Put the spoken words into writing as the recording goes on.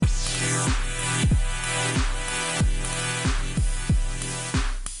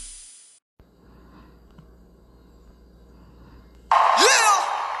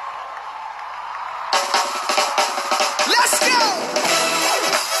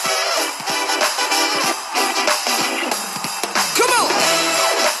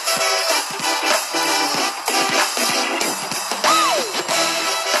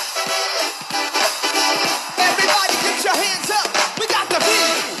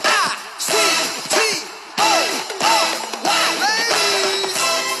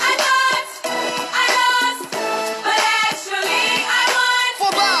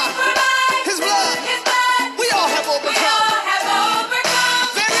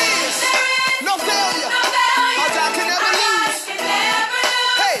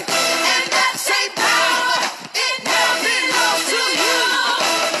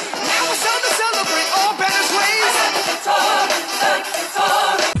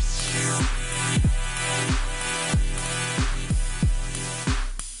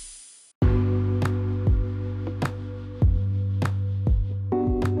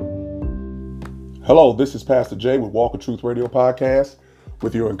Hello, this is Pastor Jay with Walk of Truth Radio Podcast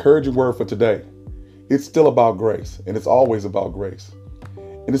with your encouraging word for today. It's still about grace, and it's always about grace.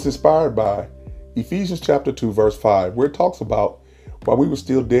 And it's inspired by Ephesians chapter 2, verse 5, where it talks about while we were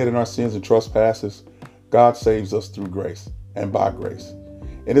still dead in our sins and trespasses, God saves us through grace and by grace.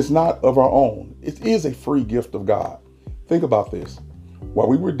 And it's not of our own. It is a free gift of God. Think about this. While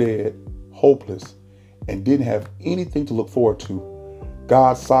we were dead, hopeless, and didn't have anything to look forward to,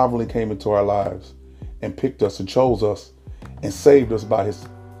 God sovereignly came into our lives and picked us and chose us and saved us by his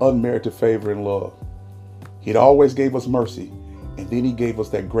unmerited favor and love. He'd always gave us mercy, and then he gave us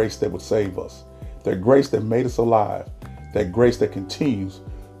that grace that would save us, that grace that made us alive, that grace that continues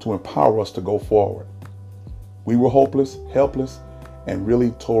to empower us to go forward. We were hopeless, helpless, and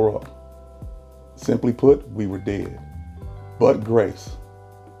really tore up. Simply put, we were dead. But grace,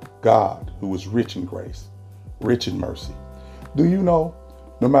 God, who is rich in grace, rich in mercy. Do you know,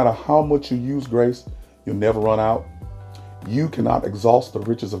 no matter how much you use grace, you'll never run out? You cannot exhaust the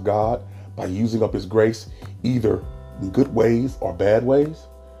riches of God by using up his grace, either in good ways or bad ways.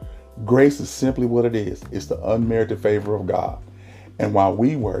 Grace is simply what it is. It's the unmerited favor of God. And while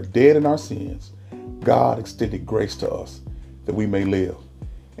we were dead in our sins, God extended grace to us that we may live.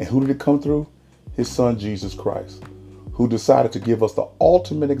 And who did it come through? His son, Jesus Christ, who decided to give us the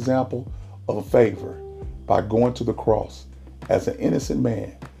ultimate example of a favor by going to the cross as an innocent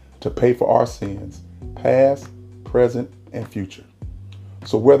man to pay for our sins, past, present, and future.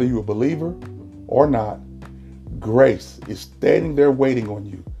 So whether you're a believer or not, grace is standing there waiting on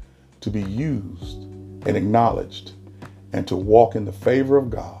you to be used and acknowledged and to walk in the favor of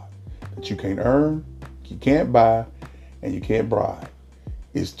God that you can't earn, you can't buy, and you can't bribe.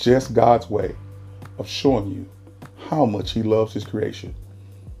 It's just God's way of showing you how much he loves his creation.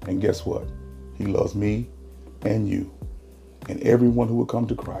 And guess what? He loves me and you and everyone who will come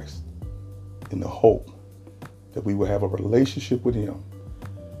to Christ in the hope that we will have a relationship with him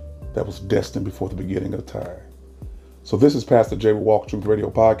that was destined before the beginning of time. So this is Pastor Jay with Walk Truth Radio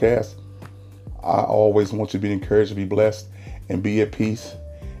Podcast. I always want you to be encouraged, to be blessed, and be at peace,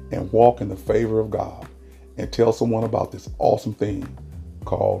 and walk in the favor of God, and tell someone about this awesome thing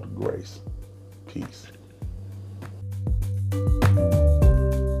called grace. Peace.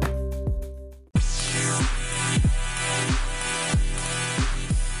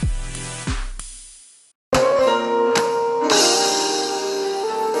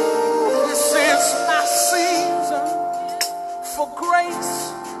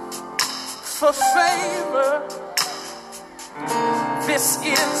 For favor, this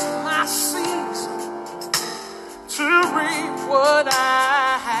is my season to reap what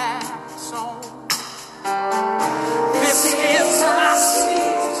I have sown. This is my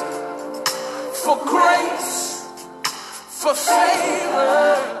season for grace, for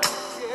favor.